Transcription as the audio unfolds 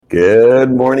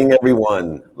Good morning,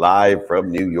 everyone. Live from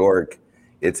New York.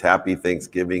 It's Happy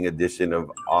Thanksgiving edition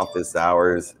of Office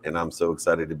Hours, and I'm so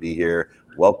excited to be here.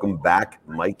 Welcome back,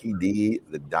 Mikey D,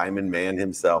 the Diamond Man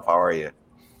himself. How are you?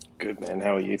 Good, man.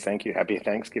 How are you? Thank you. Happy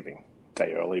Thanksgiving.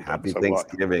 Day early, but Happy so what?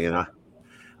 Thanksgiving, and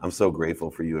I'm so grateful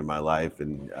for you in my life,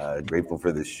 and grateful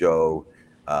for this show.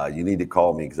 You need to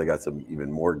call me because I got some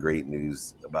even more great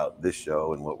news about this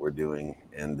show and what we're doing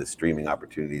and the streaming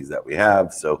opportunities that we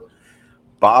have. So,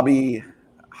 Bobby,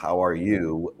 how are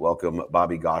you? Welcome,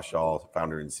 Bobby Ghoshal,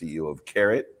 founder and CEO of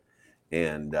Carrot.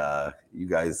 And you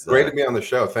guys... Great to be on the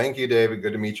show. Thank you, David.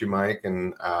 Good to meet you, Mike.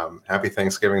 And happy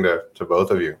Thanksgiving to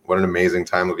both of you. What an amazing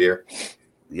time of year.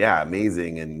 Yeah,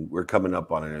 amazing. And we're coming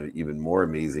up on an even more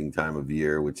amazing time of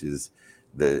year, which is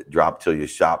the drop till you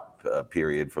shop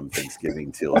period from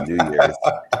Thanksgiving till New Year's.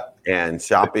 And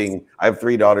shopping, I have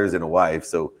 3 daughters and a wife,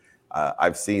 so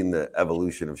I've seen the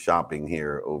evolution of shopping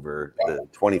here over the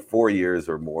 24 years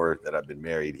or more that I've been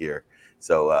married here.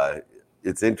 So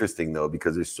it's interesting, though,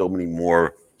 because there's so many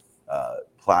more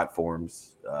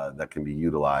platforms that can be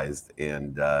utilized.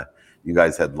 And you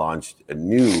guys had launched a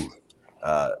new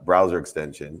browser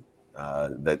extension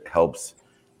that helps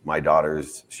my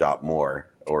daughters shop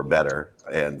more or better.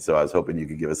 And so I was hoping you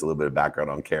could give us a little bit of background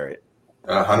on Carrot.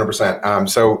 100%.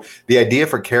 So the idea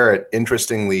for Carrot,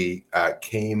 interestingly,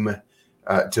 came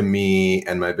to me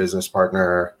and my business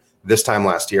partner this time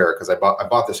last year, because I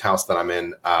bought this house that I'm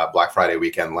in Black Friday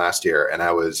weekend last year, and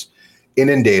I was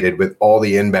inundated with all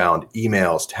the inbound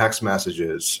emails, text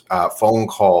messages, phone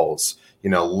calls,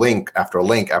 link after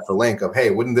link after link of, hey,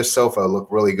 wouldn't this sofa look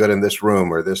really good in this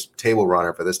room, or this table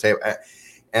runner for this table?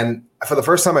 And for the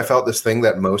first time, I felt this thing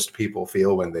that most people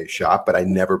feel when they shop, but I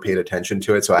never paid attention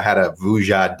to it. So I had a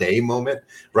Vuja Day moment,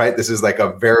 right? This is like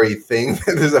a very thing.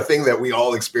 This is a thing that we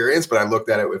all experience, but I looked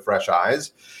at it with fresh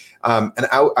eyes. And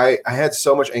I had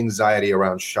so much anxiety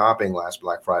around shopping last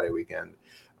Black Friday weekend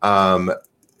that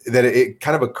it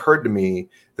kind of occurred to me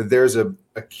that there's a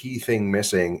key thing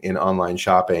missing in online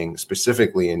shopping,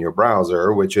 specifically in your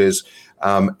browser, which is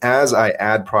as I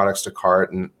add products to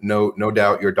cart, and no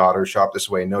doubt your daughters shop this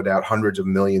way, no doubt hundreds of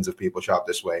millions of people shop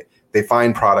this way. They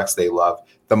find products they love.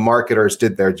 The marketers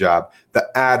did their job. The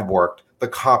ad worked. The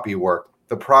copy worked.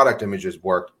 The product images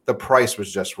worked. The price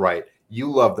was just right.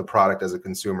 You love the product as a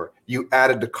consumer. You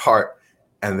added to cart,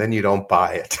 and then you don't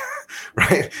buy it,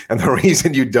 right? And the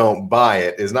reason you don't buy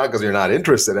it is not because you're not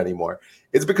interested anymore.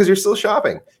 It's because you're still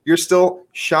shopping. You're still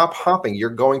shop hopping. You're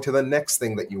going to the next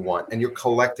thing that you want, and you're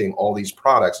collecting all these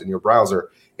products in your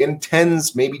browser in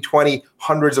tens, maybe 20,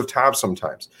 hundreds of tabs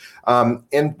sometimes.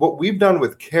 And what we've done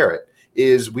with Carrot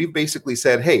is we've basically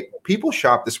said, hey, people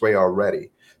shop this way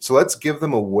already, so let's give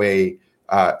them a way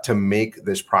to make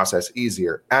this process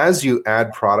easier. As you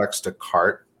add products to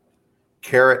cart,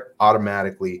 Carrot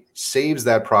automatically saves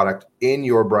that product in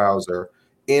your browser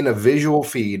in a visual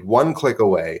feed, one click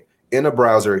away, in a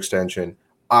browser extension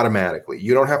automatically.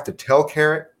 You don't have to tell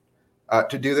Carrot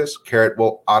to do this. Carrot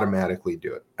will automatically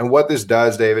do it. And what this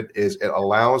does, David, is it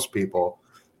allows people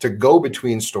to go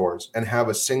between stores and have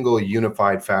a single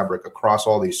unified fabric across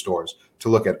all these stores to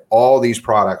look at all these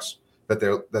products that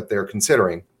they're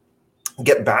considering,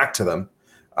 get back to them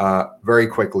very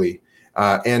quickly,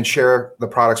 and share the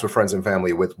products with friends and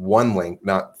family with one link,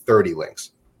 not 30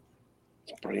 links.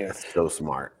 Brilliant. That's so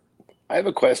smart. I have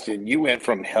a question. You went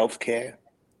from healthcare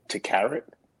to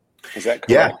Carrot. Is that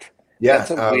correct? Yeah.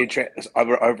 That's a weird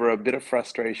over a bit of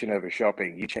frustration over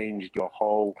shopping. You changed your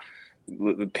whole,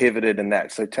 pivoted and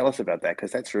that. So tell us about that, because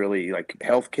that's really like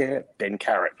healthcare, then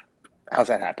Carrot. How's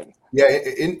that happen? Yeah,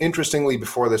 interestingly,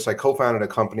 before this, I co-founded a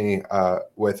company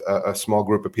with a small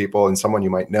group of people and someone you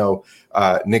might know,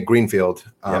 Nick Greenfield.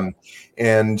 And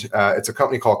it's a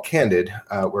company called Candid,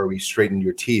 where we straightened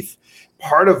your teeth.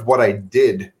 Part of what I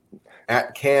did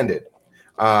at Candid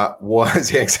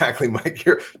was exactly, Mike.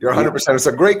 You're 100%. It's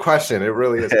a great question. It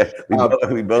really is.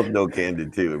 We both know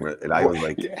Candid too, and I was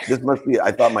like, this must be.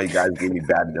 I thought my guys gave me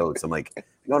bad notes. I'm like,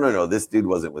 no, this dude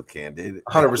wasn't with Candid.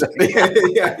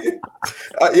 100%.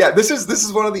 Yeah. This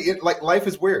is one of the life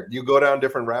is weird. You go down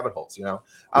different rabbit holes. Look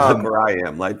where I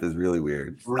am. Life is really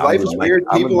weird. Life is weird.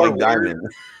 People are weird.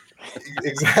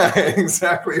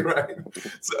 Exactly right.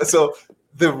 So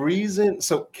the reason,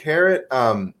 Carrot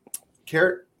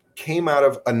came out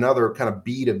of another kind of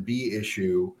B2B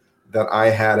issue that I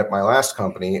had at my last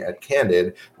company at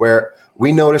Candid, where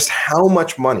we noticed how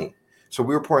much money. So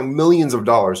we were pouring millions of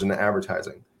dollars into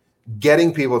advertising,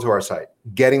 getting people to our site,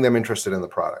 getting them interested in the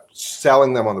product,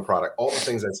 selling them on the product, all the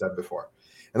things I said before.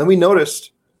 And then we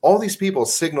noticed all these people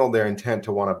signaled their intent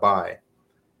to want to buy,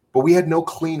 but we had no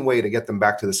clean way to get them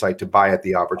back to the site to buy at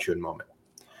the opportune moment.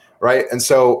 right? And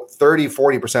so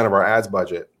 30-40% of our ads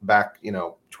budget back,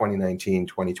 2019,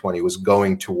 2020 was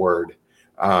going toward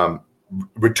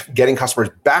getting customers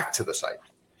back to the site,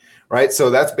 right? So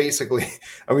that's basically,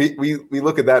 we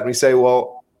look at that and we say,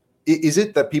 well, is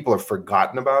it that people have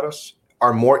forgotten about us?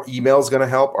 Are more emails going to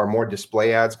help? Are more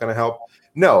display ads going to help?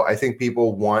 No, I think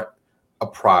people want a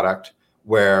product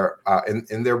where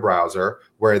in their browser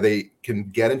where they can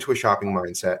get into a shopping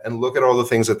mindset and look at all the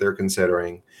things that they're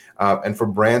considering, and for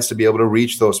brands to be able to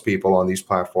reach those people on these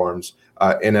platforms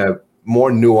in a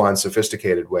more nuanced,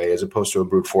 sophisticated way, as opposed to a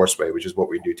brute force way, which is what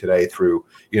we do today through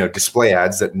display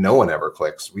ads that no one ever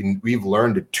clicks. We've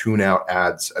learned to tune out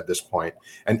ads at this point,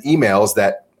 and emails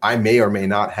that I may or may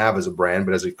not have as a brand,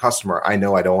 but as a customer, I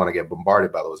know I don't want to get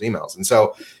bombarded by those emails. And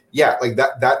so, yeah, like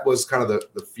that was kind of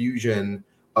the fusion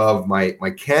of my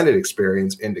Candid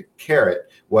experience into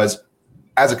Carrot. Was,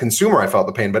 as a consumer, I felt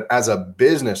the pain, but as a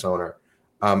business owner,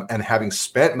 and having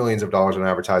spent millions of dollars on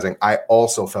advertising, I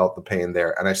also felt the pain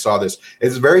there. And I saw this.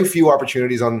 It's very few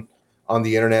opportunities on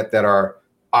the internet that are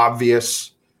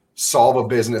obvious, solve a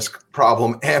business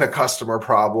problem and a customer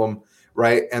problem,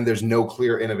 right? And there's no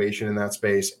clear innovation in that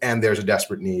space. And there's a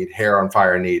desperate need, hair on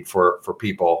fire need for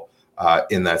people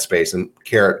in that space. And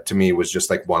Carrot, to me, was just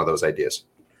like one of those ideas.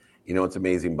 It's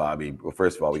amazing, Bobby. Well,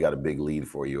 first of all, we got a big lead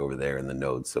for you over there in the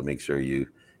notes. So make sure you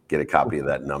get a copy of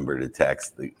that number to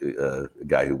text the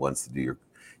guy who wants to do your,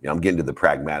 I'm getting to the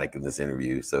pragmatic in this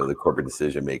interview. So the corporate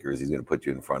decision makers, he's going to put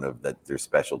you in front of that. Their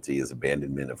specialty is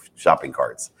abandonment of shopping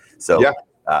carts. So yeah.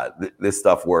 This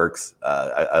stuff works.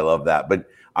 I love that. But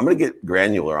I'm going to get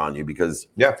granular on you because,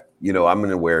 I'm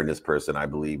an awareness person. I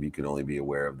believe you can only be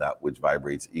aware of that which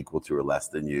vibrates equal to or less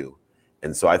than you.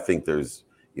 And so I think there's,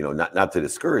 not to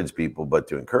discourage people, but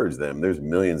to encourage them. There's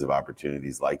millions of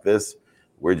opportunities like this.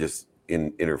 We're just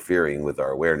interfering with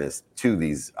our awareness to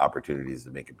these opportunities to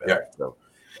make it better. Yeah.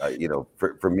 So,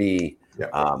 for me,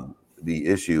 the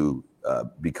issue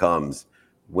becomes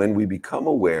when we become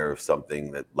aware of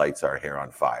something that lights our hair on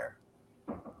fire.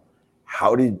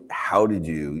 How did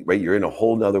you, right? You're in a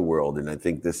whole nother world. And I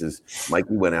think this is,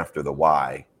 Mikey went after the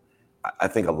why. I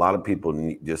think a lot of people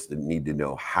need to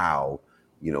know how,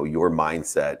 your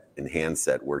mindset and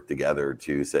handset work together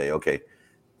to say, okay,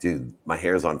 dude, my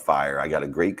hair's on fire. I got a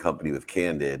great company with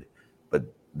Candid, but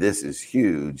this is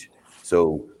huge.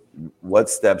 So what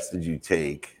steps did you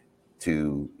take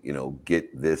to,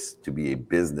 get this to be a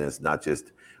business, not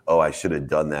just, oh, I should have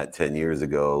done that 10 years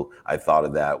ago. I thought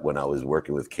of that when I was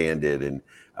working with Candid and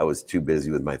I was too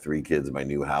busy with my 3 kids and my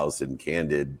new house and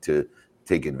Candid to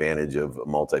take advantage of a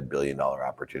multi-billion-dollar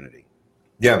opportunity.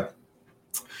 Yeah.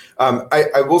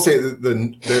 I will say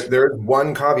there's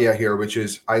one caveat here, which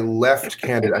is I left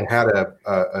Candid. I had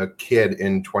a kid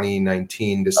in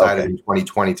 2019, decided in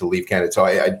 2020 to leave Candid. So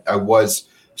I was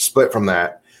split from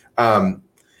that. But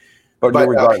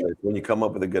regardless, when you come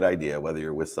up with a good idea, whether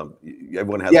you're with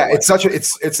everyone has. Yeah,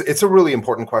 it's a really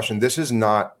important question. This is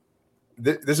one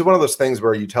of those things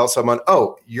where you tell someone,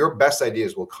 oh, your best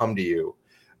ideas will come to you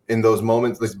in those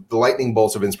moments. The lightning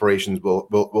bolts of inspirations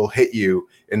will hit you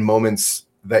in moments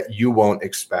that you won't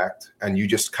expect, and you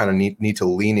just kind of need to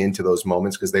lean into those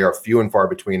moments because they are few and far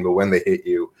between. But when they hit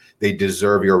you, they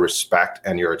deserve your respect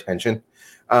and your attention.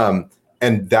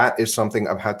 And that is something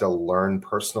I've had to learn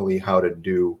personally how to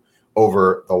do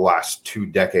over the last 2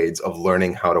 decades of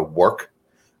learning how to work.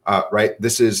 Right?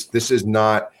 This is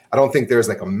not. I don't think there's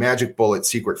like a magic bullet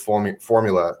secret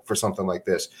formula for something like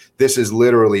this. This is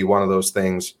literally one of those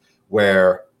things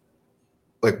where,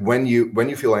 like, when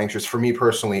you feel anxious, for me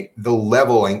personally, the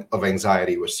level of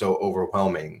anxiety was so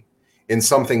overwhelming in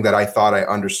something that I thought I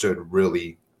understood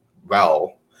really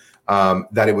well,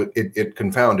 that it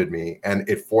confounded me, and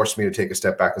it forced me to take a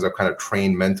step back because I've kind of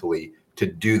trained mentally to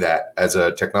do that as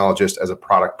a technologist, as a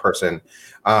product person.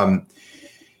 I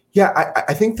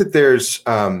think that there's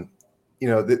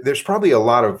there's probably a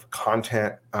lot of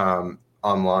content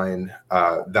online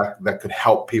that could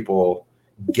help people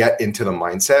get into the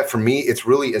mindset. For me, it's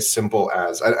really as simple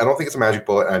as, I don't think it's a magic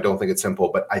bullet, and I don't think it's simple,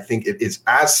 but I think it is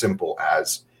as simple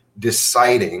as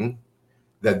deciding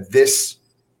that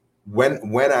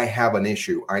when I have an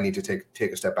issue, I need to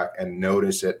take a step back and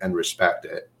notice it and respect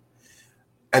it.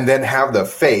 And then have the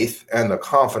faith and the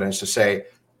confidence to say,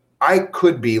 I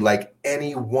could be like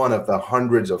any one of the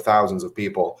hundreds of thousands of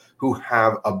people who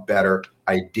have a better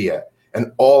idea.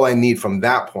 And all I need from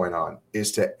that point on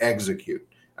is to execute.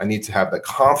 I need to have the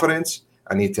confidence.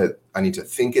 I need to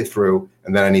think it through,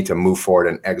 and then I need to move forward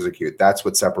and execute. That's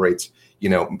what separates,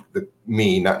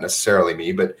 me, not necessarily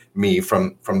me, but me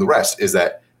from the rest, is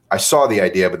that I saw the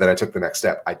idea, but then I took the next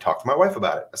step. I talked to my wife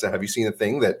about it. I said, have you seen a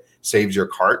thing that saves your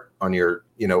cart on your,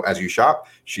 as you shop.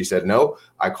 She said no.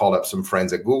 I called up some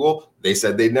friends at Google. They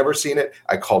said they'd never seen it.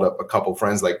 I called up a couple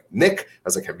friends like Nick. I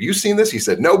was like, have you seen this? He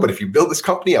said no, but if you build this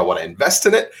company, I want to invest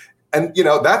in it. And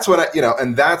that's when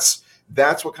and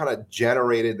that's what kind of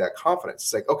generated that confidence.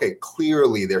 It's like, okay,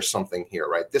 clearly there's something here,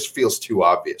 right? This feels too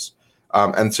obvious.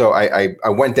 And so I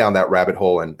went down that rabbit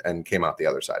hole and came out the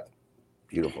other side.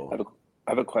 Beautiful.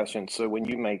 I have a question. So when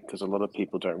you make, because a lot of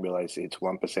people don't realize it's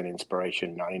 1%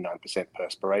 inspiration, 99%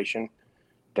 perspiration,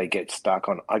 they get stuck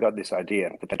on, I got this idea,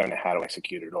 but they don't know how to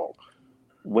execute it all.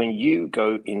 When you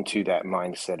go into that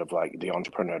mindset of like the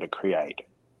entrepreneur to create,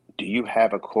 do you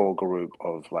have a core group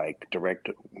of like direct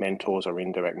mentors or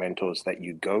indirect mentors that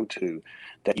you go to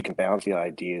that you can bounce the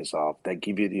ideas off, that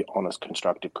give you the honest,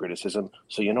 constructive criticism,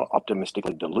 so you're not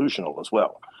optimistically delusional as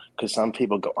well? Because some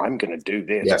people go, I'm going to do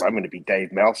this, Yes. or I'm going to be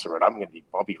Dave Meltzer, and I'm going to be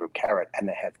Bobby from Carrot, and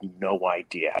they have no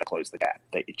idea how to close the gap.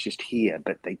 It's just here,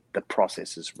 but the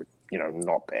process is,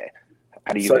 not there.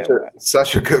 How do you handle that?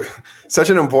 Such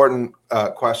an important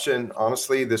question.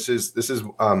 Honestly, this is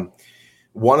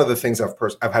one of the things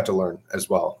I've had to learn as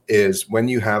well is when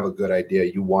you have a good idea,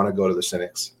 you want to go to the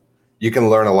cynics. You can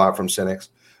learn a lot from cynics,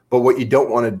 but what you don't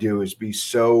want to do is be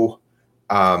so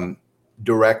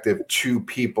directive to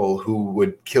people who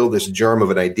would kill this germ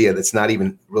of an idea that's not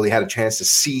even really had a chance to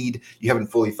seed. You haven't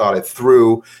fully thought it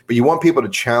through, but you want people to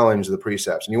challenge the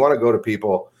precepts, and you want to go to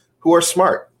people who are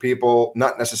smart, people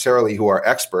not necessarily who are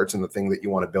experts in the thing that you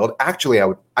want to build. Actually,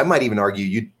 I might even argue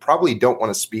you probably don't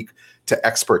want to speak to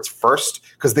experts first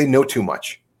because they know too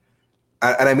much.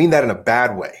 And I mean that in a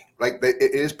bad way. Like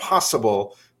it is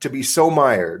possible to be so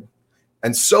mired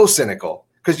and so cynical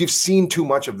because you've seen too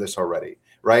much of this already,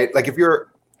 right? Like if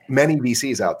you're many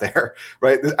VCs out there,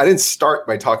 right? I didn't start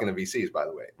by talking to VCs, by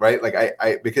the way, right? Like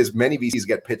because many VCs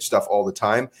get pitched stuff all the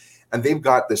time and they've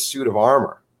got this suit of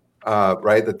armor,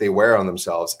 right, that they wear on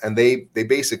themselves. And they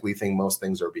basically think most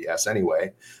things are BS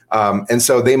anyway. And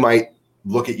so they might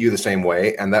look at you the same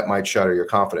way, and that might shatter your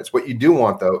confidence. What you do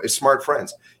want, though, is smart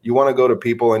friends. You want to go to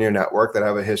people in your network that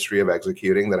have a history of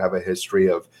executing, that have a history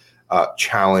of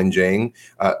challenging,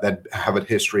 that have a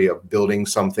history of building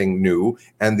something new,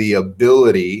 and the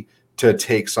ability to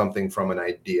take something from an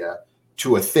idea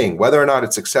to a thing. Whether or not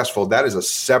it's successful, that is a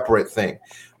separate thing.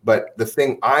 But the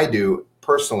thing I do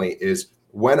personally is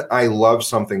when I love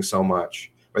something so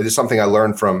much, or this is something I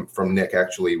learned from Nick,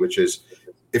 actually, which is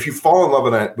if you fall in love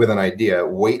with an idea,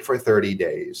 wait for 30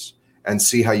 days and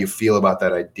see how you feel about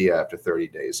that idea after 30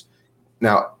 days.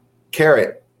 Now,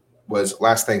 Carrot was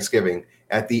last Thanksgiving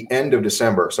at the end of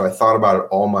December. So I thought about it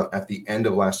all month. At the end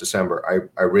of last December,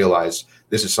 I realized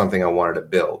this is something I wanted to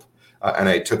build. And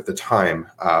I took the time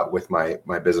with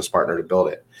my business partner to build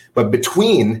it. But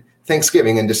between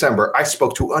Thanksgiving and December, I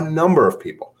spoke to a number of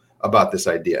people about this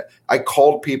idea. I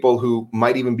called people who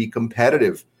might even be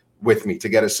competitive with me to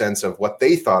get a sense of what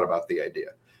they thought about the idea,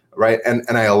 right? And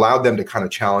I allowed them to kind of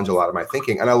challenge a lot of my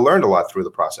thinking, and I learned a lot through the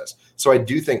process. So I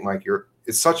do think, Mike,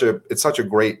 it's such a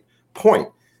great point.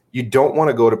 You don't want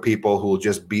to go to people who will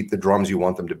just beat the drums you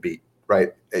want them to beat,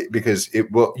 right? Because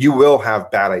you will have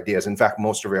bad ideas. In fact,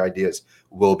 most of your ideas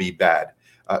will be bad.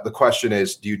 The question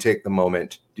is, do you take the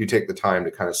moment? Do you take the time to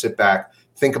kind of sit back,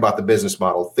 think about the business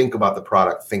model, think about the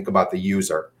product, think about the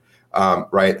user,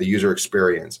 right? The user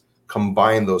experience.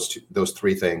 Combine those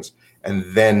three things, and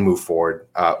then move forward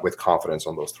with confidence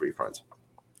on those three fronts.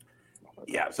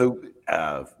 Yeah. So,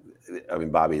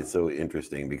 Bobby, it's so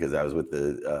interesting because I was with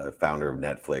the founder of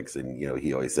Netflix, and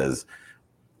he always says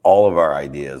all of our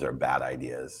ideas are bad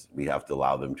ideas. We have to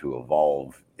allow them to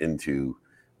evolve into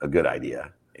a good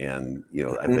idea. And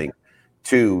I think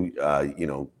two,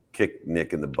 kick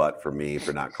Nick in the butt for me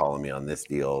for not calling me on this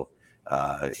deal.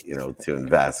 To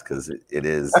invest, because it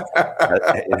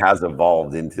has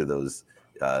evolved into those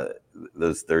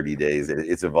 30 days.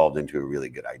 It's evolved into a really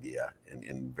good idea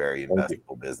and very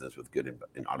investable business with good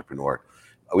an entrepreneur.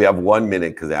 We have 1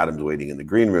 minute because Adam's waiting in the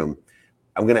green room.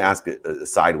 I'm going to ask a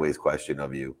sideways question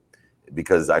of you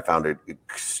because I found it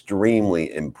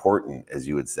extremely important, as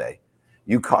you would say.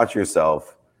 You caught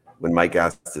yourself when Mike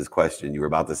asked his question. You were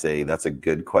about to say that's a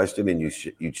good question, and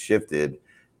you shifted,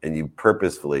 and you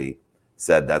purposefully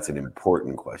said that's an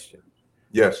important question.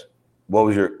 Yes. What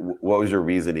was your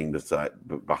reasoning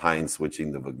behind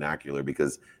switching the vernacular?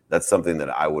 Because that's something that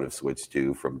I would have switched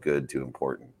to from good to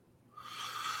important.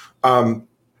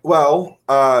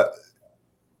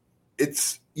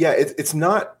 It's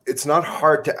not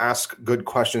hard to ask good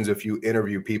questions if you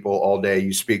interview people all day,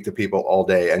 you speak to people all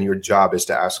day, and your job is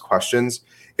to ask questions.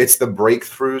 It's the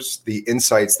breakthroughs, the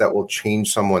insights that will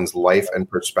change someone's life and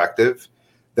perspective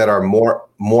that are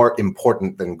more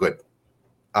important than good.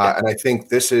 And I think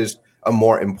this is a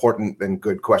more important than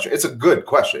good question. It's a good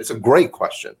question. It's a great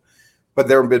question. But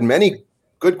there have been many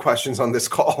good questions on this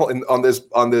call and on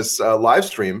this live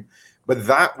stream. But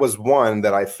that was one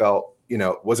that I felt,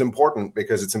 was important,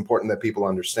 because it's important that people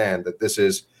understand that this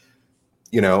is,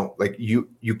 like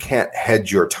you can't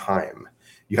hedge your time.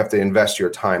 You have to invest your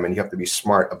time, and you have to be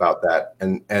smart about that.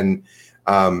 And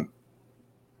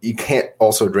you can't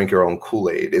also drink your own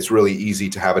Kool-Aid. It's really easy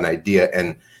to have an idea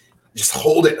and just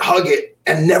hold it, hug it,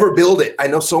 and never build it. I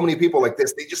know so many people like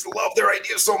this. They just love their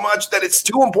idea so much that it's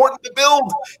too important to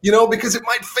build, because it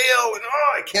might fail, and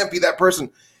I can't be that person.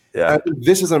 Yeah.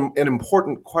 This is an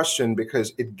important question,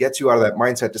 because it gets you out of that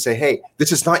mindset to say, hey,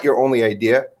 this is not your only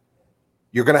idea.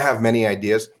 You're going to have many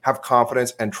ideas. Have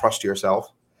confidence and trust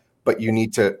yourself, but you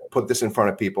need to put this in front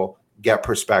of people, get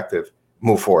perspective,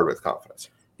 move forward with confidence.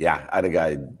 Yeah, I had a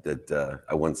guy that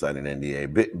I wouldn't sign an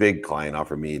NDA. Big client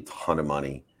offered me a ton of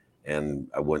money, and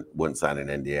I wouldn't sign an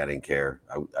NDA. I didn't care.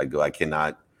 I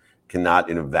cannot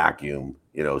in a vacuum.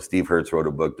 Steve Hertz wrote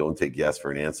a book, Don't Take Yes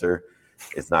for an Answer.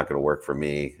 It's not going to work for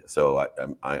me. So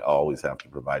I always have to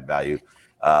provide value.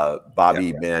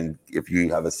 Bobby, man, if you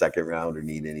have a second round or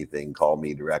need anything, call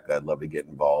me directly. I'd love to get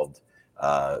involved.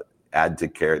 Add to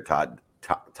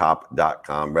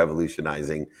carrottop.com,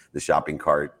 revolutionizing the shopping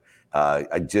cart.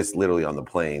 I just literally on the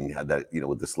plane had that,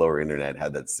 with the slower internet,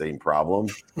 had that same problem.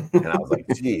 And I was like,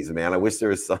 geez, man, I wish there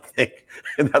was something.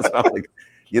 And that's why I'm like,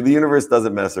 the universe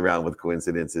doesn't mess around with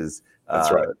coincidences.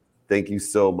 That's right. Thank you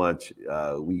so much.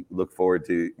 We look forward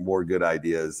to more good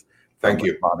ideas. Thank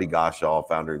you. Bobby Ghoshal,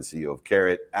 founder and CEO of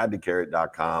Carrot. Add to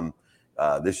carrot.com.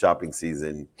 This shopping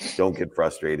season, don't get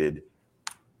frustrated.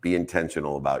 Be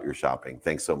intentional about your shopping.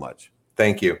 Thanks so much.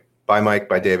 Thank you. Bye, Mike.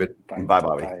 Bye, David. Bye,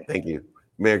 Bobby. Bye. Thank you.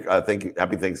 Thank you.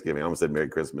 Happy Thanksgiving. I almost said Merry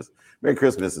Christmas. Merry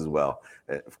Christmas as well,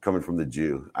 coming from the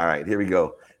Jew. All right, here we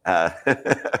go. All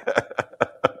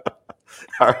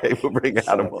right, we'll bring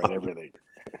Adam on. Everything.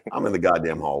 I'm in the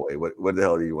goddamn hallway. What the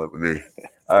hell do you want with me?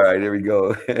 All right, here we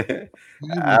go.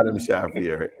 Adam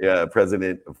Shaffer,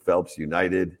 president of Phelps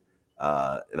United,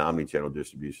 an omni-channel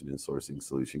distribution and sourcing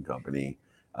solution company,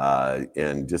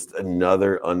 and just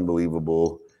another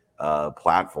unbelievable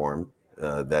platform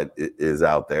that is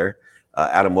out there.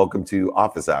 Adam, welcome to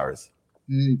Office Hours.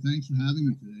 Hey, thanks for having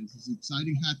me today. This is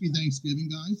exciting. Happy Thanksgiving,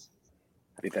 guys.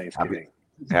 Happy Thanksgiving.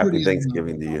 Happy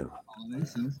Thanksgiving to you. Holiday,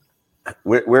 so.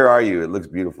 Where are you? It looks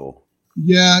beautiful.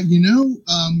 Yeah,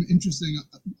 interesting.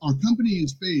 Our company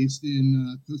is based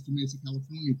in Costa Mesa,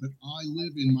 California, but I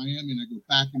live in Miami, and I go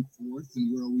back and forth,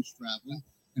 and we're always traveling.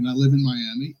 And I live in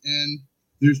Miami, and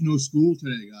there's no school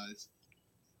today, guys.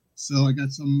 So I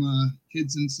got some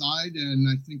kids inside, and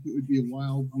I think it would be a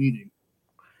wild meeting.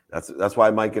 That's why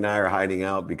Mike and I are hiding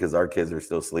out, because our kids are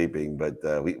still sleeping. But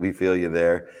we feel you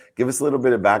there. Give us a little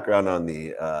bit of background on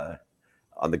the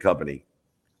company.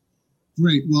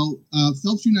 Great. Well,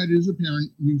 Phelps United is a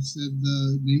parent. You said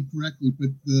the name correctly, but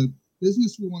the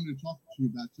business we wanted to talk to you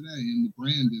about today and the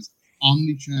brand is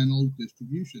omni-channel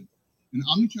distribution. And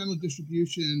omni-channel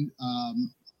distribution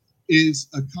is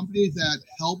a company that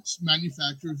helps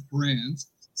manufacturers, brands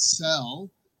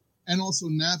sell and also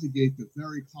navigate the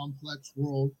very complex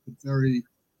world, the very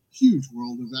huge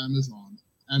world of Amazon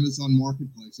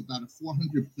Marketplace, about a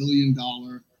 $400 billion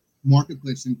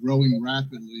marketplace and growing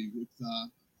rapidly with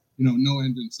no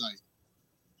end in sight.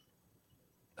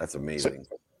 That's amazing.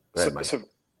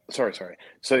 Sorry.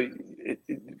 So,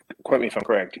 quote me if I'm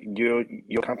correct. Your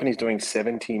company's doing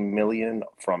 17 million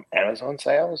from Amazon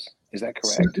sales. Is that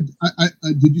correct? Did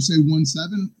you say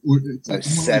 17 or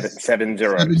seven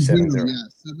zero? Yeah,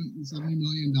 $70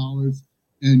 million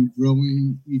and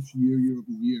growing each year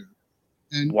over year.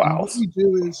 And what we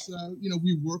do is,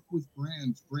 we work with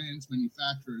brands,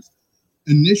 manufacturers,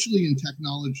 initially in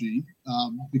technology,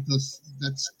 because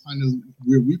that's kind of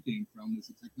where we came from, was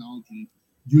the technology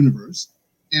universe.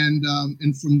 And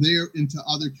from there into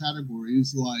other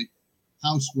categories like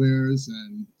housewares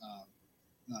and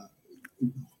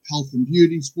health and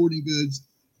beauty, sporting goods.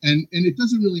 And it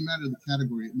doesn't really matter the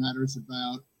category. It matters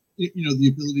about, the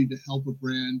ability to help a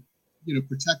brand,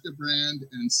 protect a brand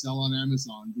and sell on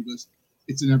Amazon, because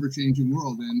it's an ever-changing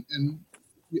world. And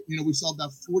we sell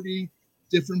about 40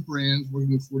 different brands,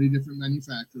 working with 40 different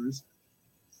manufacturers.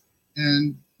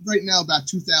 And right now, about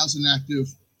 2,000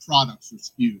 active products or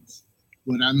SKUs,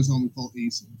 what Amazon would call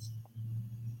ASINs.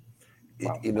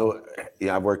 Wow.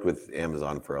 I've worked with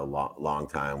Amazon for a long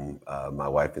time. My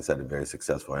wife has had a very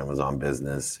successful Amazon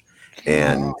business,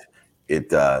 and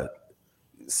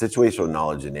situational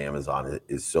knowledge in Amazon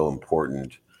is so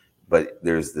important. But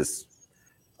there's this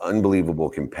unbelievable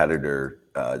competitor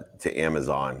to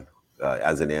Amazon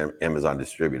as an Amazon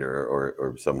distributor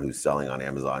or someone who's selling on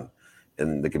Amazon,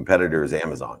 and the competitor is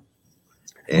Amazon.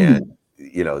 And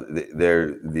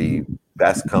they're the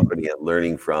best company at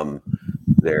learning from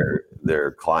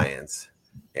their clients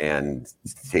and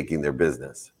taking their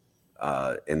business.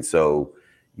 And so,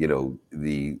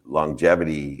 the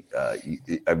longevity,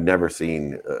 I've never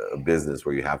seen a business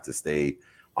where you have to stay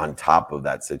on top of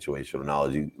that situational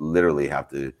knowledge. You literally have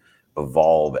to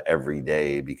evolve every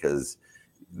day because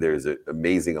there's an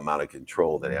amazing amount of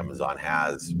control that Amazon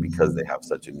has because they have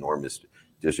such enormous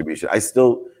distribution. I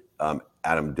still,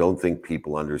 Adam, don't think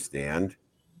people understand.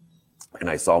 And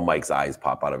I saw Mike's eyes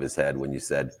pop out of his head when you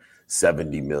said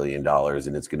 $70 million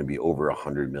and it's going to be over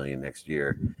 $100 million next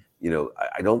year.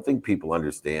 I don't think people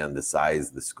understand the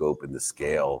size, the scope, and the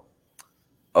scale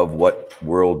of what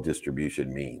world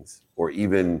distribution means, or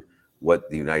even what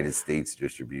the United States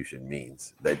distribution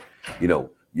means. That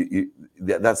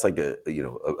that's like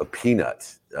a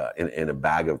peanut in a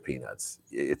bag of peanuts.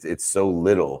 It's so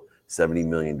little. $70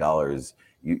 million.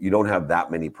 You don't have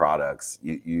that many products.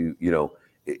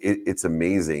 It's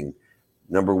amazing.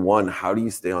 Number one, how do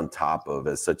you stay on top of,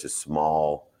 as such a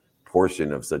small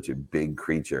portion of such a big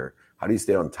creature, how do you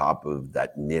stay on top of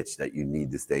that niche that you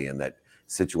need to stay in, that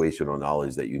situational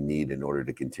knowledge that you need in order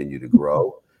to continue to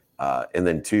grow? And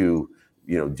then two,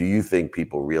 do you think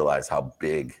people realize how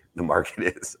big the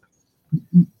market is?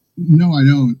 No, I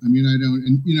don't. I mean, I don't.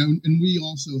 And we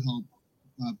also help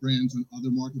brands on other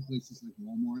marketplaces like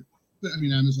Walmart. But I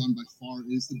mean, Amazon by far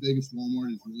is the biggest.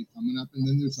 Walmart is really coming up, and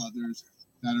then there's others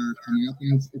that are coming up,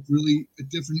 and it's really a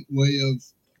different way of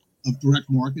direct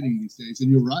marketing these days.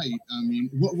 And you're right. I mean,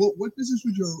 what business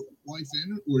was your wife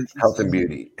in? Or Health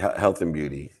and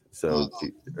beauty. So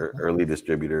early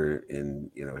distributor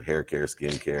in hair care,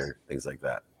 skin care, things like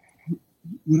that.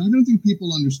 What I don't think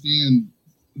people understand,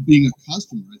 being a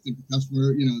customer, I think the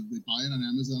customer, they buy it on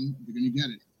Amazon, they're going to get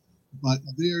it. But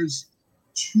there's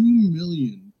 2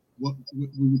 million, what we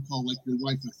would call, like your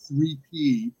wife, a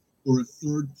 3P or a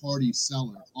third-party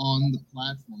seller on the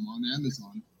platform on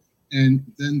Amazon. And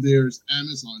then there's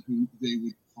Amazon, who they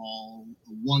would call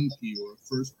a 1P or a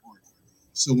first party.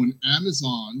 So when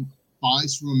Amazon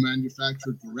buys from a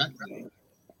manufacturer directly,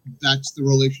 that's the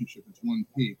relationship. It's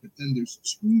 1P. But then there's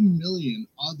 2 million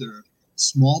other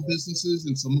small businesses,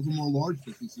 and some of them are large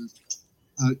businesses.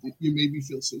 You maybe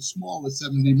feel so small with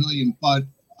 70 million, but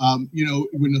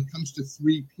when it comes to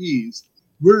 3Ps,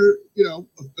 we're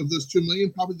of those 2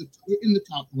 million, probably in the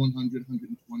top 100,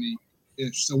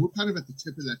 120-ish. So we're kind of at the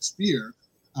tip of that spear,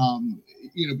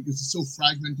 because it's so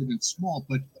fragmented and small.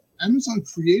 But Amazon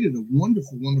created a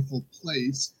wonderful, wonderful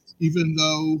place, even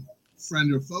though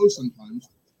friend or foe sometimes.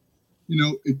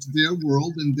 It's their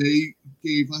world, and they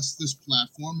gave us this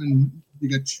platform, and you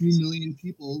got 2 million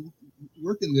people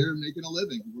working there making a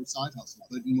living, or side hustle,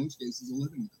 but in most cases a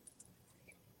living.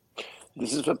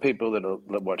 This is for people that are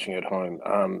watching at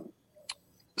home.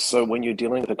 So when you're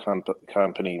dealing with a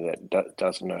company that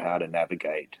doesn't know how to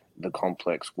navigate the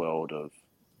complex world of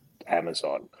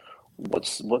Amazon,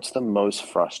 what's the most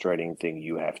frustrating thing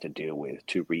you have to deal with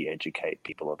to re-educate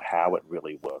people of how it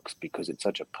really works? Because it's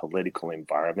such a political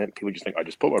environment. People just think, I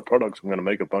just put my products, I'm going to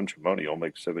make a bunch of money, I'll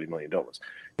make $70 million.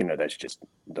 That's just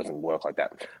doesn't work like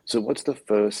that. So what's the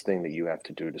first thing that you have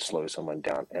to do to slow someone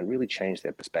down and really change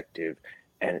their perspective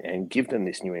and give them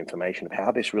this new information of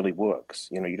how this really works?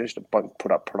 You just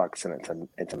put up products and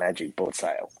it's a magic bullet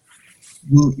sale.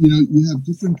 Well, you have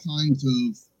different kinds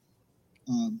of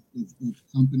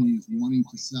companies wanting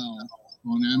to sell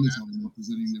on Amazon and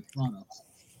presenting their products.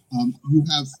 You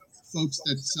have folks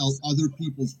that sell other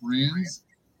people's brands,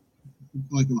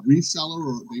 like a reseller,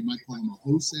 or they might call them a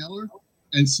wholesaler.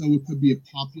 And so it could be a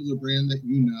popular brand that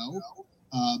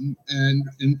and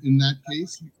in that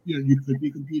case, you could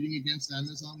be competing against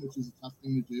Amazon, which is a tough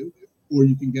thing to do, or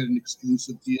you can get an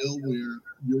exclusive deal where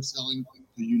you're selling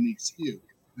a unique SKU.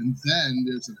 And then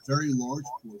there's a very large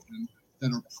portion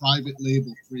that are private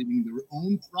label, creating their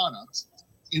own products,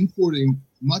 importing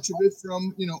much of it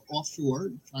from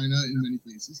offshore, China in many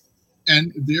cases,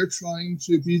 and they're trying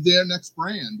to be their next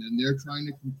brand, and they're trying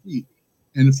to compete.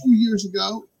 And a few years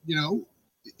ago,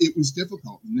 it was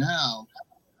difficult. Now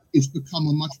it's become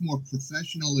a much more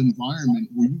professional environment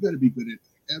where you got to be good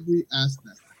at every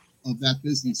aspect of that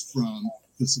business, from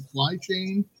the supply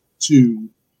chain to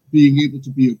being able to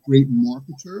be a great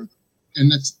marketer,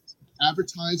 and that's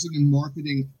advertising and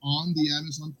marketing on the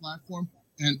Amazon platform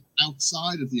and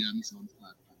outside of the Amazon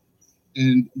platform.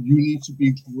 And you need to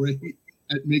be great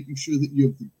at making sure that you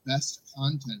have the best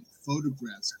content,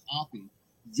 photographs, copy,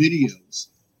 videos.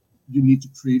 You need to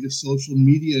create a social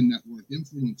media network,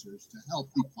 influencers to help,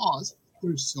 because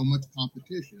there's so much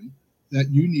competition. that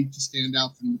you need to stand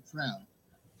out from the crowd.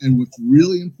 And what's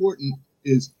really important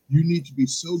is you need to be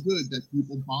so good that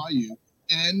people buy you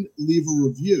and leave a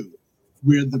review,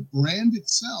 where the brand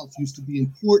itself used to be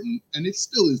important, and it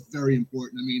still is very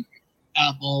important. I mean,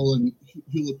 Apple and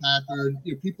Hewlett-Packard,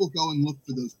 people go and look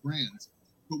for those brands.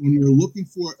 But when you're looking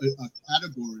for a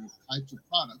category of types of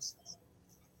products,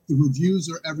 the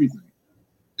reviews are everything.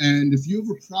 And if you have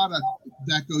a product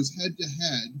that goes head to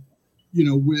head,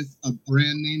 with a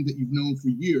brand name that you've known for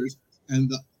years,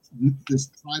 and this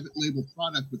private label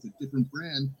product with a different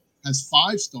brand has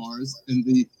 5 stars, and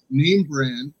the name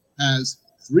brand has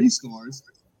 3 stars,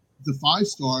 the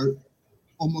 5-star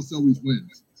almost always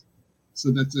wins.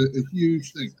 So that's a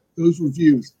huge thing. Those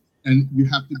reviews, and you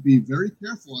have to be very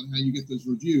careful on how you get those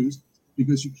reviews,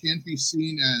 because you can't be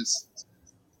seen as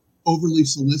overly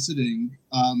soliciting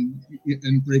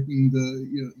and breaking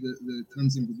the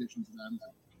terms and conditions of Amazon.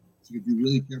 So you have to be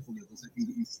really careful with this. That can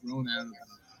get you thrown out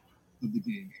of the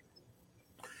game.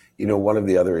 One of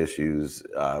the other issues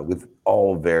with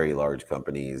all very large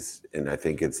companies, and I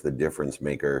think it's the difference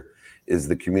maker, is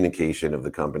the communication of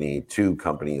the company to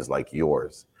companies like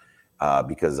yours.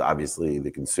 Because obviously the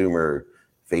consumer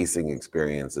facing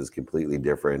experience is completely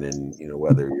different, and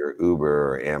whether you're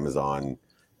Uber or Amazon,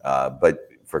 but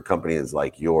for companies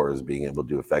like yours, being able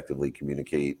to effectively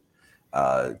communicate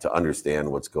to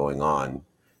understand what's going on,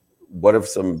 what have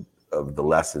some of the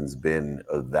lessons been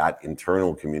of that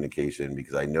internal communication?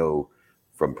 Because I know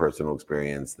from personal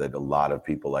experience that a lot of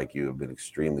people like you have been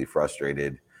extremely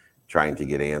frustrated trying to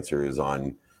get answers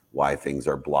on why things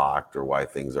are blocked or why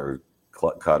things are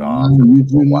cut off,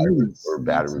 or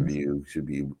bad review should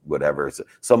be whatever. So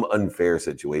some unfair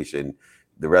situation.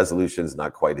 The resolution is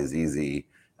not quite as easy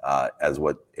as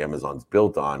what Amazon's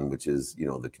built on, which is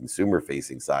the consumer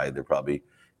facing side. They're probably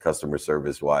customer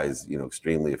service wise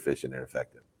extremely efficient and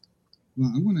effective.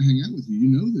 Well, I want to hang out with you. You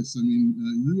know this. I mean,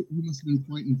 you must have been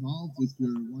quite involved with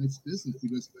your wife's business,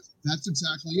 because that's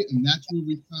exactly it, and that's where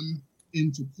we come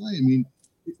into play. I mean,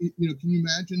 can you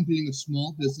imagine being a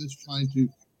small business trying to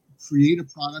create a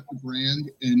product, a brand,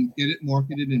 and get it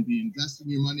marketed and be investing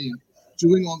your money and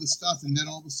doing all this stuff, and then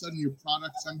all of a sudden your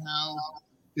product somehow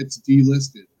gets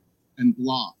delisted and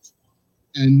blocked,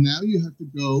 and now you have to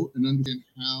go and understand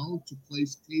how to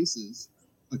place cases.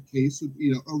 A case of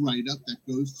a write-up that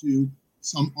goes to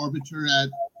some arbiter at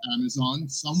Amazon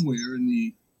somewhere in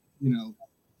the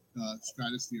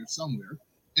stratosphere somewhere,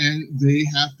 and they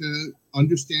have to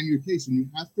understand your case, and you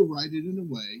have to write it in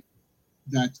a way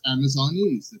that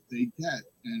Amazonese, that they get.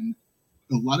 And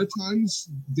a lot of times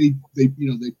they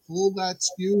pull that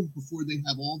SKU before they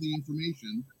have all the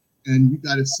information, and you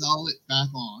got to sell it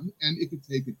back on, and it could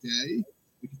take a day,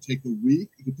 it could take a week,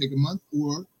 it could take a month,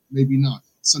 or maybe not.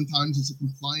 Sometimes it's a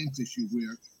compliance issue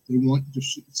where they want to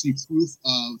see proof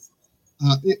of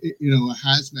a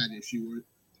hazmat issue or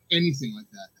anything like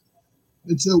that.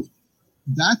 And so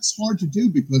that's hard to do,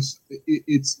 because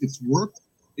it's work,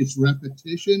 it's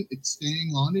repetition, it's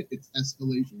staying on it, it's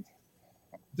escalation.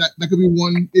 That could be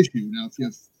one issue. Now, if you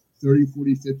have 30,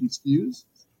 40, 50 SKUs,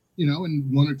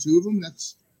 and 1 or 2 of them,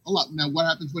 that's a lot. Now, what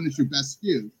happens when it's your best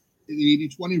SKU? The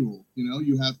 80-20 rule.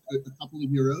 You have a couple of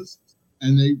heroes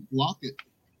and they block it.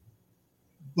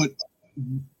 But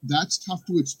that's tough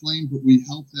to explain, but we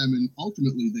help them, and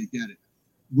ultimately they get it.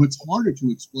 What's harder to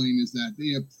explain is that they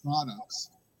have products,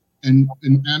 and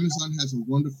Amazon has a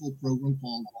wonderful program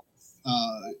called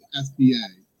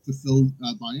FBA, Fulfilled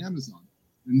by Amazon.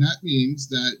 And that means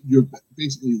that you're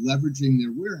basically leveraging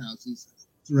their warehouses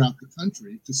throughout the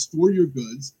country to store your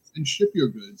goods and ship your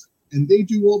goods, and they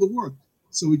do all the work.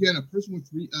 So again, a person with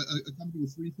a company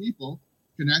with 3 people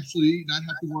can actually not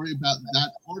have to worry about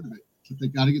that part of it. But they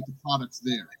got to get the products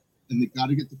there, and they got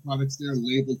to get the products there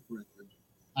labeled correctly,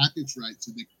 packaged right,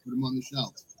 so they can put them on the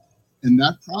shelves. And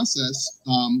that process,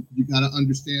 you got to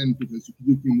understand, because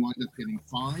you can wind up getting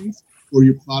fines, or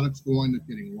your products will wind up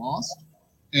getting lost.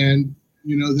 And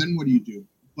then what do you do?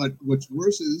 But what's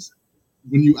worse is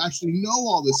when you actually know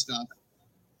all this stuff,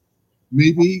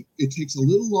 maybe it takes a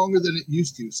little longer than it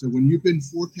used to. So when you've been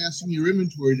forecasting your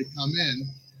inventory to come in,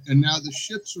 and now the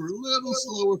ships are a little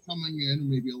slower coming in,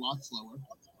 maybe a lot slower.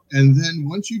 And then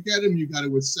once you get them, you got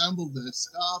to assemble the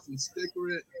stuff and sticker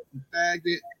it, and bag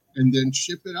it, and then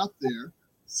ship it up there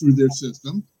through their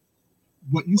system.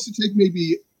 What used to take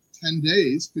maybe 10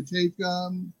 days could take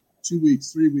 2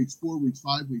 weeks, 3 weeks, 4 weeks,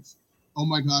 5 weeks. Oh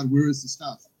my God, where is the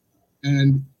stuff?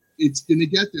 And it's going to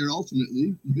get there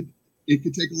ultimately, but it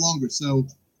could take longer. So,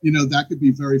 that could be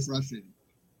very frustrating.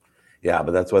 Yeah,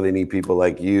 but that's why they need people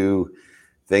like you.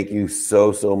 Thank you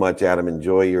so much, Adam.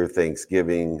 Enjoy your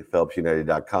Thanksgiving.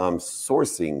 PhelpsUnited.com,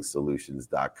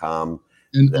 sourcingsolutions.com.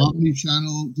 and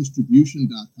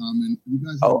omnichanneldistribution.com. And you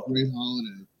guys have a great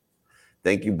holiday.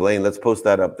 Thank you, Blaine. Let's post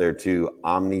that up there too,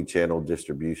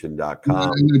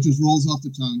 omnichanneldistribution.com. And it just rolls off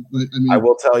the tongue. But I mean, I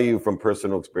will tell you from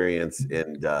personal experience,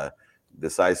 and the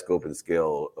size, scope, and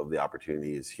scale of the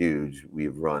opportunity is huge.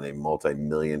 We've run a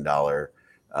multi-million-dollar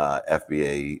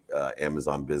FBA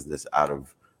Amazon business out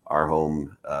of our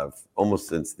home almost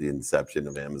since the inception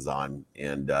of Amazon.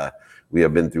 And we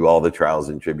have been through all the trials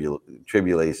and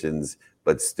tribulations,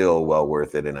 but still well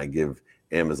worth it. And I give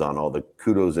Amazon all the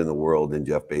kudos in the world, and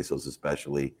Jeff Bezos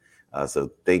especially.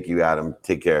 So thank you, Adam.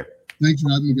 Take care. Thanks for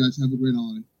having me, guys. Have a great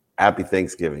holiday. Happy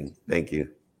Thanksgiving. Thank you.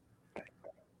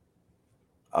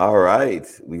 All right.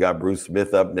 We got Bruce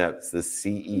Smith up next, the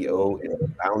CEO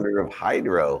and founder of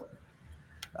Hydro.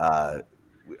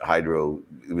 Hydro,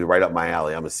 right up my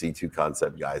alley. I'm a C2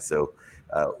 concept guy. So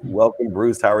welcome,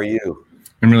 Bruce. How are you?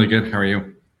 I'm really good. How are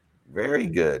you? Very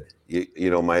good. You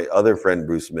know, my other friend,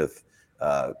 Bruce Smith,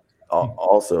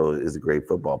 also is a great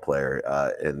football player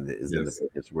and is in the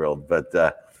fitness world. But,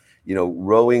 you know,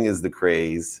 rowing is the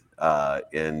craze.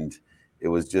 And it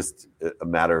was just a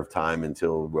matter of time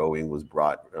until rowing was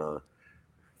brought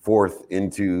forth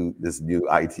into this new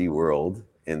IT world.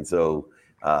 And so,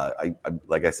 I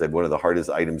like I said, one of the hardest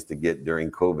items to get during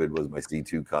COVID was my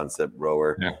C2 concept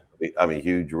rower. Yeah. I'm a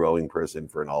huge rowing person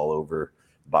for an all-over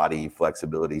body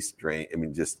flexibility, strength. I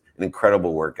mean, just an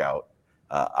incredible workout.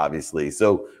 Obviously.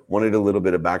 So wanted a little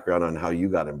bit of background on how you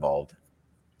got involved.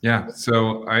 Yeah.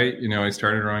 So I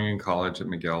started rowing in college at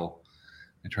McGill.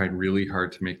 I tried really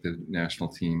hard to make the national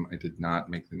team. I did not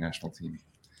make the national team.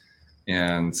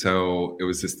 And so it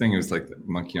was this thing, it was like the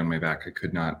monkey on my back. I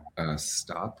could not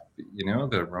stop,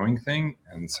 the rowing thing.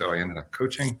 And so I ended up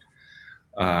coaching.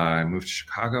 I moved to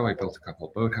Chicago. I built a couple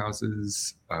of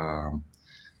boathouses,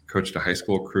 coached a high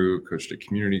school crew, coached a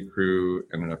community crew,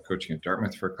 ended up coaching at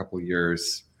Dartmouth for a couple of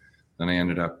years. Then I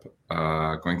ended up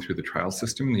going through the trial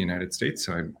system in the United States.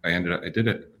 So I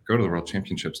did go to the World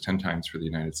Championships 10 times for the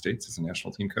United States as a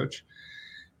national team coach.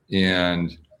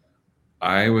 And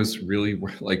I was really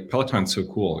like, Peloton's so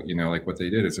cool, like what they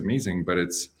did is amazing, but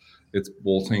it's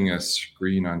bolting a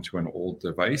screen onto an old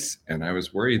device. And I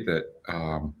was worried that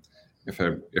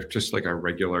if just like a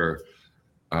regular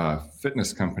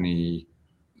fitness company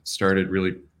started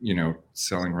really,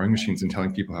 selling rowing machines and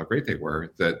telling people how great they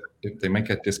were, that if they might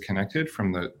get disconnected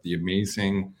from the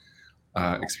amazing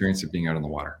experience of being out on the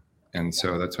water. And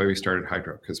so that's why we started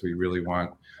Hydro, because we really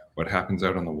want what happens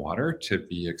out on the water to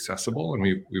be accessible. And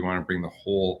we want to bring the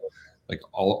whole, like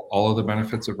all of the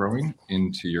benefits of rowing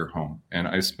into your home. And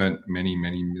I've spent many,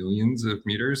 many millions of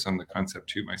meters on the Concept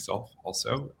 2 myself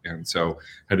also. And so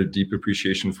had a deep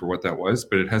appreciation for what that was,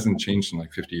 but it hasn't changed in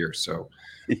like 50 years. So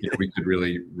we could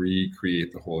really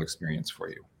recreate the whole experience for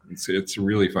you. It's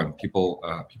really fun. People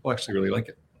actually really like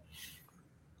it.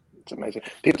 It's amazing.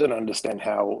 People don't understand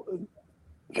how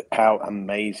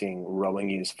amazing rowing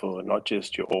is for not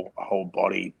just your whole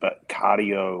body, but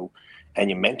cardio and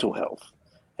your mental health.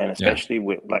 And especially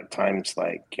with like times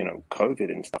like,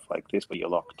 COVID and stuff like this, where you're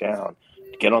locked down,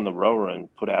 to get on the rower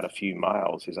and put out a few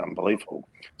miles is unbelievable.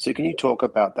 So can you talk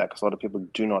about that? Because a lot of people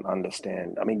do not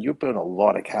understand. I mean, you burn a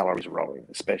lot of calories rowing,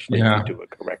 especially if you do it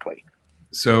correctly.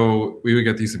 So we would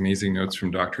get these amazing notes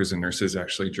from doctors and nurses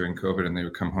actually during COVID, and they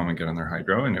would come home and get on their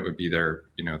Hydro, and it would be their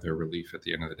relief at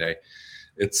the end of the day.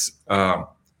 It's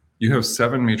you have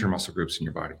 7 major muscle groups in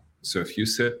your body. So if you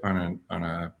sit on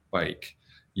a bike,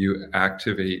 you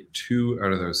activate 2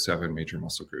 out of those 7 major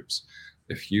muscle groups.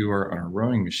 If you are on a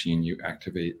rowing machine, you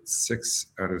activate 6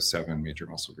 out of 7 major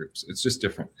muscle groups. It's just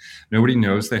different. Nobody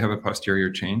knows they have a posterior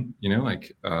chain,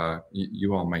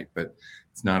 you all might, but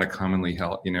it's not a commonly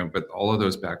held, but all of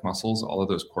those back muscles, all of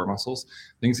those core muscles,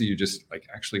 things that you just like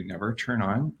actually never turn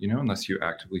on, unless you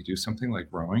actively do something like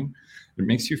rowing, it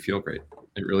makes you feel great.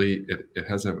 It really, it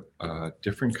has a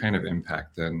different kind of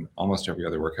impact than almost every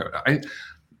other workout.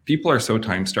 People are so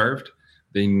time starved,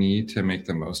 they need to make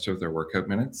the most of their workout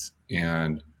minutes.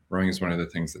 And rowing is one of the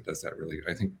things that does that really,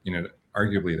 I think,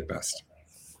 arguably the best.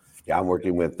 Yeah, I'm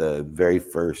working with the very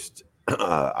first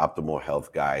optimal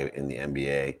health guy in the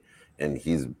NBA, and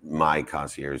he's my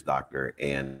concierge doctor.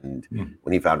 And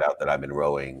when he found out that I've been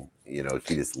rowing, he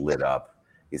just lit up.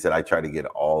 He said, I try to get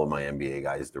all of my NBA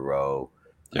guys to row,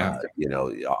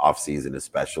 off season,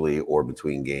 especially, or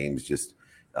between games, just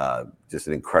an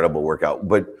incredible workout.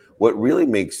 But what really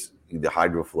makes the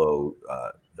Hydro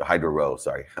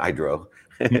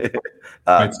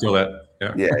I'd steal that.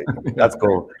 Yeah, that's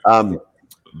cool.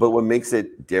 But what makes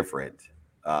it different,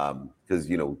 because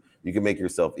you can make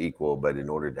yourself equal, but in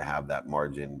order to have that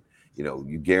margin,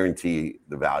 you guarantee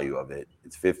the value of it.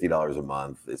 It's $50 a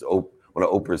month. It's one of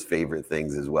Oprah's favorite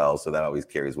things as well. So that always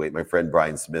carries weight. My friend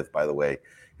Brian Smith, by the way,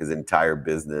 his entire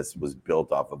business was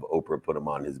built off of Oprah put him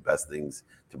on his best things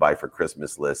to buy for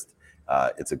Christmas list.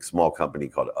 It's a small company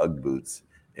called Ugg Boots,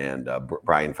 and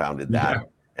Brian founded that,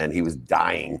 and he was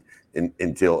dying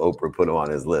until Oprah put him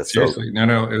on his list. Seriously, so,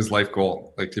 no, it was life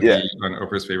goal. Like to be on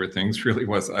Oprah's favorite things really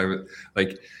was. I was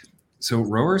like, so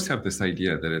rowers have this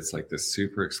idea that it's like this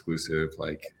super exclusive.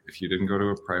 Like if you didn't go to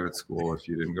a private school, if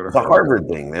you didn't go to Harvard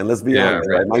thing, man. Let's be honest.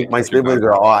 Right? My siblings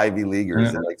are all Ivy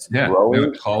Leaguers. And like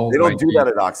rowing, tall, they don't do that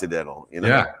at Occidental. You know?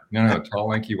 Yeah, no, tall,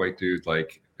 lanky white dude.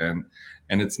 Like and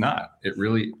it's not. It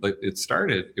really like it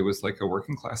started. It was like a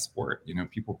working class sport. You know,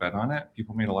 people bet on it.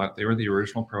 People made a lot. They were the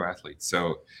original pro athletes.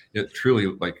 So it truly,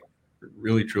 like,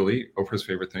 really, truly, Oprah's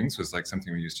favorite things was like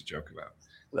something we used to joke about.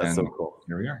 That's so cool.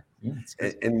 Here we are.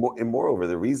 Yeah, and moreover,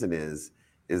 the reason is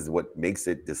what makes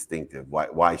it distinctive.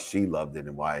 Why she loved it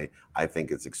and why I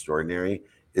think it's extraordinary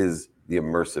is the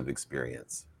immersive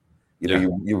experience. You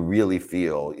know, you really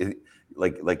feel it,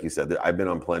 like you said. I've been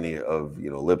on plenty of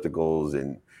ellipticals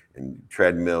and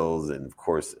treadmills, and of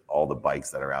course all the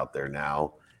bikes that are out there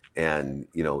now. And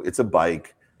it's a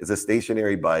bike. It's a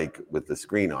stationary bike with the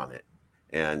screen on it.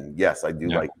 And yes, I do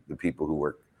like the people who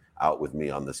work out with me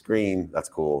on the screen. That's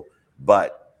cool.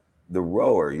 But the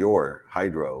rower, your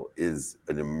hydro, is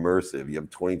an immersive. You have a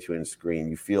 22-inch screen.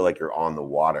 You feel like you're on the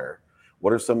water.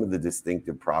 What are some of the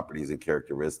distinctive properties and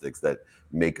characteristics that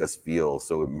make us feel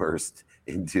so immersed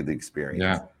into the experience?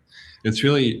 Yeah, it's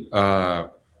really,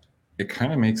 it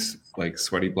kind of makes like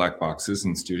sweaty black boxes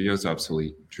in studios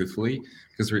obsolete, truthfully,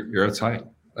 because you're outside.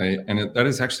 That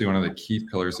is actually one of the key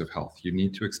pillars of health. You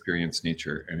need to experience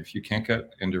nature. And if you can't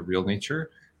get into real nature,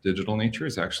 digital nature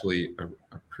is actually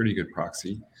a pretty good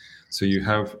proxy. So you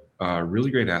have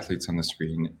really great athletes on the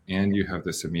screen, and you have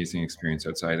this amazing experience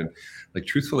outside. And like,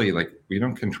 truthfully, like, we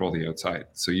don't control the outside.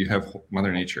 So you have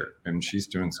Mother Nature, and she's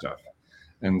doing stuff.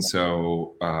 And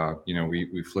so,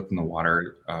 we flipped in the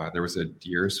water. There was a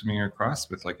deer swimming across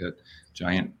with like a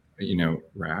giant,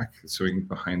 rack swimming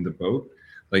behind the boat.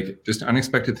 Like, just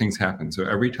unexpected things happen. So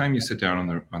every time you sit down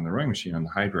on the rowing machine, on the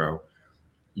hydro,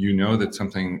 you know that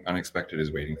something unexpected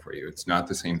is waiting for you. It's not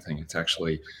the same thing. It's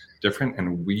actually different,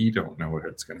 and we don't know what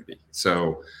it's going to be.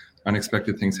 So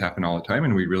unexpected things happen all the time,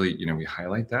 and we really, we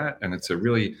highlight that. And it's a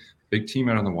really big team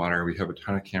out on the water. We have a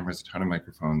ton of cameras, a ton of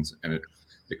microphones, and it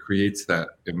creates that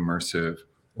immersive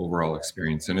overall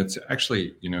experience. And it's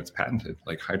actually, it's patented.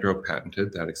 Like, hydro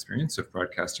patented that experience of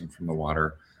broadcasting from the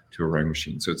water to a rowing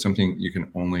machine. So it's something you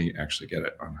can only actually get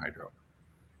it on hydro.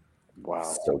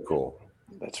 Wow. So cool.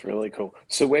 That's really cool.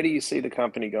 So where do you see the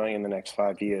company going in the next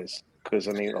 5 years? Because,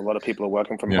 I mean, a lot of people are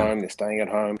working from home. They're staying at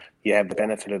home. You have the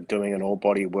benefit of doing an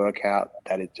all-body workout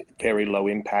that is very low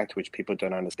impact, which people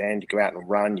don't understand. You go out and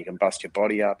run. You can bust your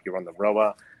body up. You're on the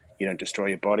rower. You don't destroy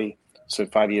your body. So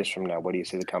 5 years from now, where do you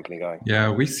see the company going? Yeah,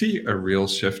 we see a real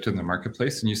shift in the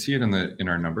marketplace, and you see it in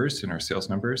our numbers, in our sales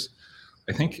numbers.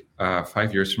 I think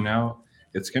 5 years from now,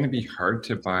 it's going to be hard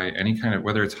to buy any kind of,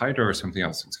 whether it's hydro or something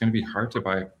else, it's going to be hard to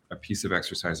buy a piece of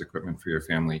exercise equipment for your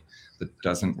family that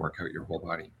doesn't work out your whole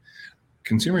body.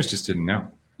 Consumers just didn't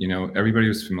know. Everybody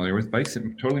was familiar with bikes. It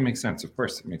totally makes sense. Of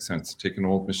course, it makes sense. Take an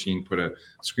old machine, put a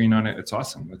screen on it. It's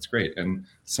awesome. That's great. And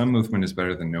some movement is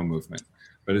better than no movement.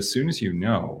 But as soon as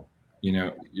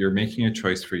you're making a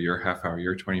choice for your half hour,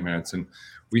 your 20 minutes. And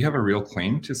we have a real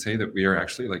claim to say that we are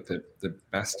actually like the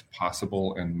best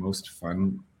possible and most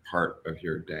fun part of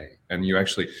your day. And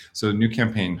so the new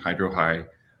campaign, Hydro High,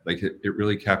 like it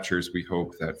really captures, we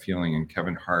hope, that feeling. And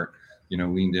Kevin Hart,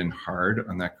 leaned in hard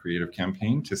on that creative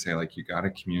campaign to say, like, you got to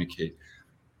communicate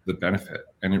the benefit,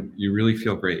 and you really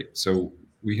feel great. So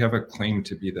we have a claim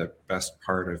to be the best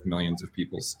part of millions of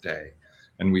people's day.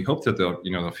 And we hope that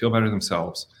they'll feel better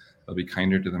themselves. They'll be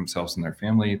kinder to themselves and their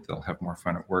family. They'll have more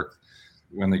fun at work.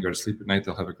 When they go to sleep at night,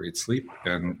 they'll have a great sleep,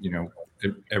 and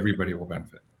everybody will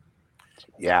benefit.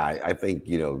 Yeah, I think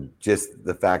just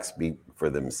the facts speak for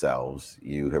themselves.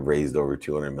 You have raised over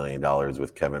 $200 million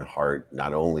with Kevin Hart,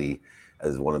 not only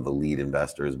as one of the lead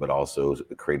investors, but also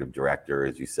the creative director,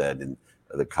 as you said, and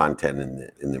the content and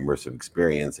the immersive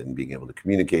experience, and being able to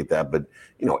communicate that. But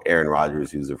Aaron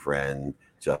Rodgers, who's a friend,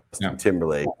 Justin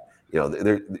Timberlake.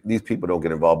 These people don't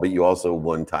get involved, but you also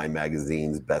won Time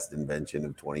Magazine's Best Invention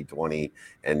of 2020.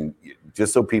 And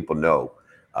just so people know,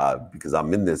 because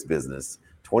I'm in this business,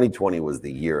 2020 was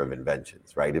the year of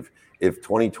inventions, right? If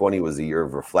 2020 was a year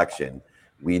of reflection,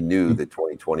 we knew that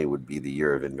 2020 would be the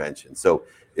year of invention. So,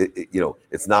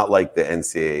 it's not like the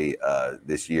NCAA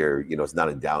this year. It's not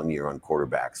a down year on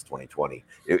quarterbacks. 2020.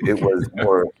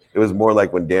 It was more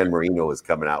like when Dan Marino was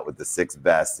coming out with the 6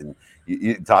 best, and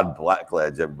Todd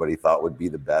Blackledge, everybody thought would be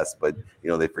the best, but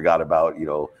they forgot about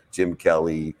Jim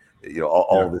Kelly.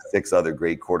 All the 6 other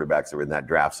great quarterbacks are in that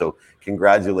draft. So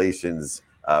congratulations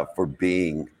for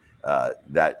being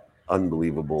that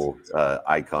unbelievable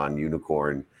icon,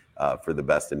 unicorn, for the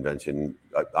best invention.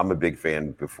 I'm a big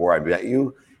fan before I met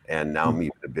you, and now I'm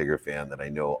even a bigger fan that I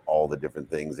know all the different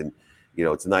things. And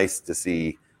it's nice to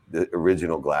see the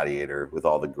original Gladiator with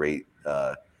all the great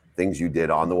things you did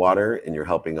on the water, and you're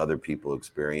helping other people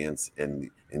experience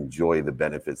and enjoy the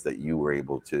benefits that you were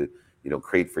able to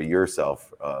create for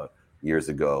yourself years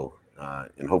ago,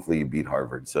 and hopefully you beat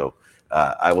Harvard. So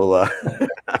I will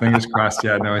fingers crossed.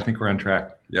 Yeah, no, I think we're on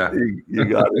track. Yeah, you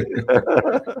got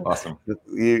it. Awesome.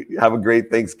 You have a great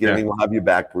Thanksgiving. We'll have you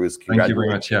back, Bruce. Thank you very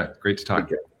much. Yeah, great to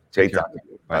talk. Great talking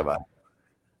to you. Bye.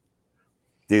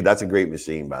 Dude, that's a great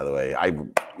machine, by the way.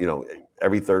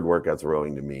 Every third workout's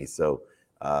rowing to me, so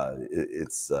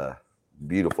it's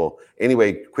beautiful.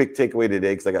 Anyway, quick takeaway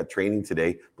today, because I got training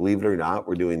today. Believe it or not,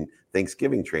 we're doing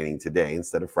Thanksgiving training today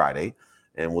instead of Friday,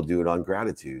 and we'll do it on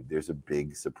gratitude. There's a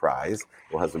big surprise.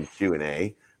 We'll have some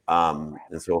Q&A,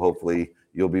 and so hopefully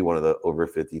you'll be one of the over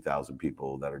 50,000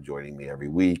 people that are joining me every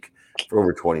week for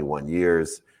over 21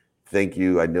 years. Thank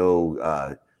you. I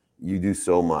know you do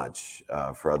so much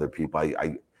for other people.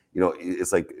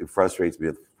 It's like, it frustrates me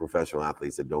with professional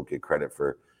athletes that don't get credit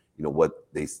for what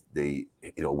they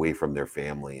away from their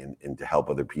family and to help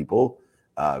other people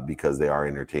because they are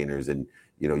entertainers, and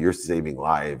you're saving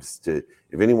lives.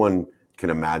 If anyone can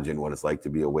imagine what it's like to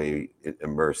be away,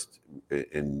 immersed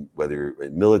in whether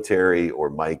military or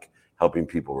Mike helping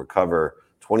people recover,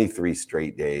 23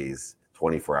 straight days,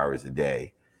 24 hours a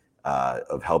day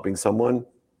of helping someone,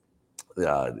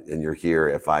 and you're here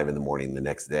at 5 a.m. the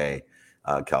next day,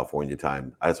 California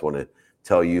time. I just want to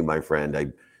tell you, my friend,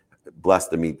 I'm blessed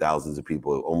to meet thousands of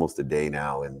people almost a day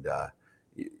now, and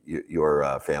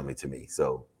you're family to me.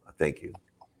 So thank you.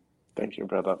 Thank you,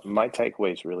 brother. My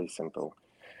takeaway is really simple.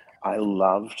 I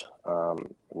loved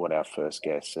what our first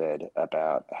guest said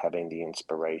about having the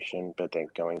inspiration, but then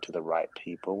going to the right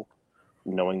people,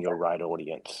 knowing your right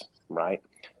audience, right?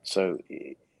 So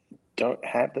don't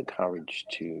have the courage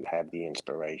to have the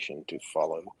inspiration to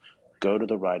follow. Go to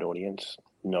the right audience,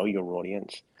 know your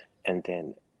audience, and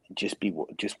then just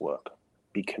work.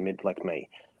 Be committed like me.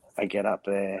 I get up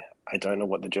there, I don't know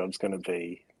what the job's going to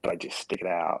be, but I just stick it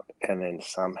out, and then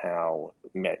somehow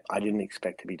I didn't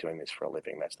expect to be doing this for a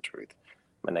living. That's the truth.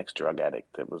 My next drug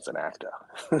addict, that was an actor.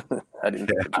 I didn't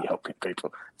think to be helping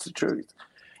people. It's the truth.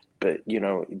 But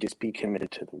just be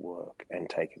committed to the work and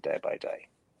take it day by day.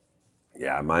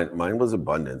 Yeah, mine was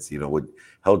abundance. What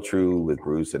held true with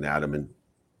Bruce and Adam, and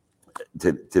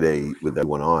today with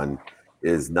everyone on,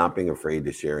 is not being afraid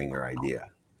to sharing your idea.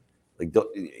 Like,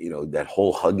 that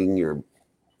whole hugging your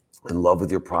in love with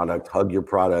your product, hug your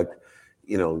product.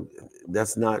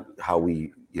 That's not how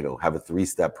we, have a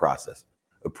 3-step process.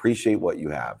 Appreciate what you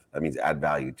have. That means add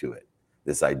value to it,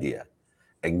 this idea.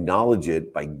 Acknowledge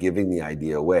it by giving the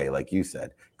idea away. Like you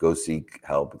said, go seek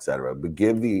help, etc. But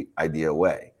give the idea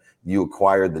away. You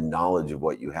acquire the knowledge of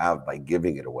what you have by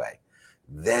giving it away.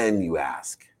 Then you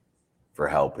ask for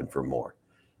help and for more.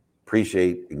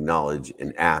 Appreciate, acknowledge,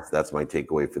 and ask. That's my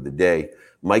takeaway for the day.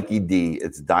 Mikey D,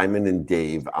 it's Diamond and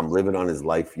Dave. I'm living on his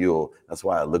life fuel. That's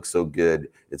why I look so good.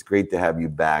 It's great to have you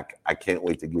back. I can't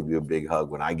wait to give you a big hug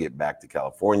when I get back to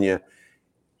California.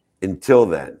 Until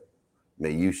then,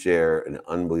 may you share an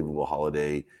unbelievable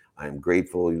holiday. I am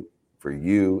grateful for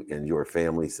you and your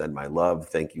family. Send my love.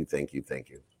 Thank you, thank you, thank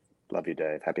you. Love you,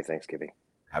 Dave. Happy Thanksgiving.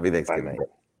 Happy Thanksgiving. Bye, mate.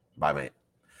 Bye, mate.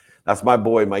 That's my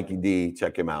boy, Mikey D.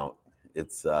 Check him out.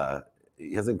 It's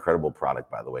he has an incredible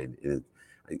product, by the way.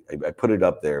 I put it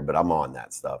up there, but I'm on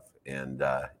that stuff, and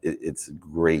it's a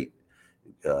great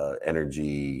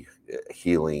energy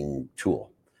healing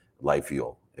tool, life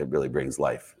fuel. It really brings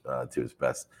life to its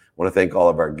best. I want to thank all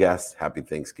of our guests. Happy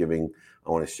Thanksgiving. I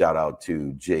want to shout out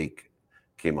to Jake,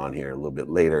 came on here a little bit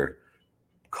later.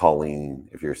 Colleen,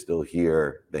 if you're still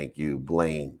here, thank you.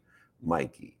 Blaine,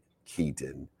 Mikey,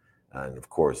 Keaton, and of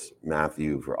course,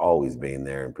 Matthew, for always being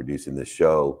there and producing this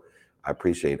show. I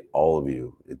appreciate all of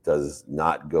you. It does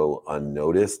not go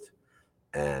unnoticed.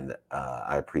 And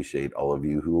I appreciate all of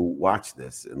you who watch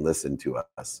this and listen to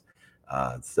us.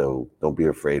 So don't be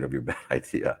afraid of your bad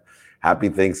idea. Happy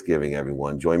Thanksgiving,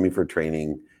 everyone. Join me for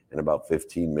training in about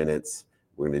 15 minutes.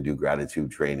 We're going to do gratitude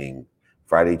training.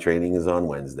 Friday training is on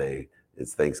Wednesday.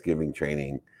 It's Thanksgiving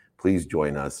training. please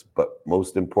join us. But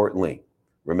most importantly,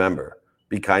 remember,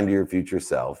 be kind to your future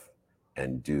self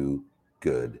and do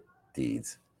good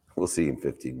deeds. We'll see you in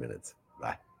 15 minutes.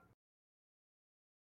 Bye.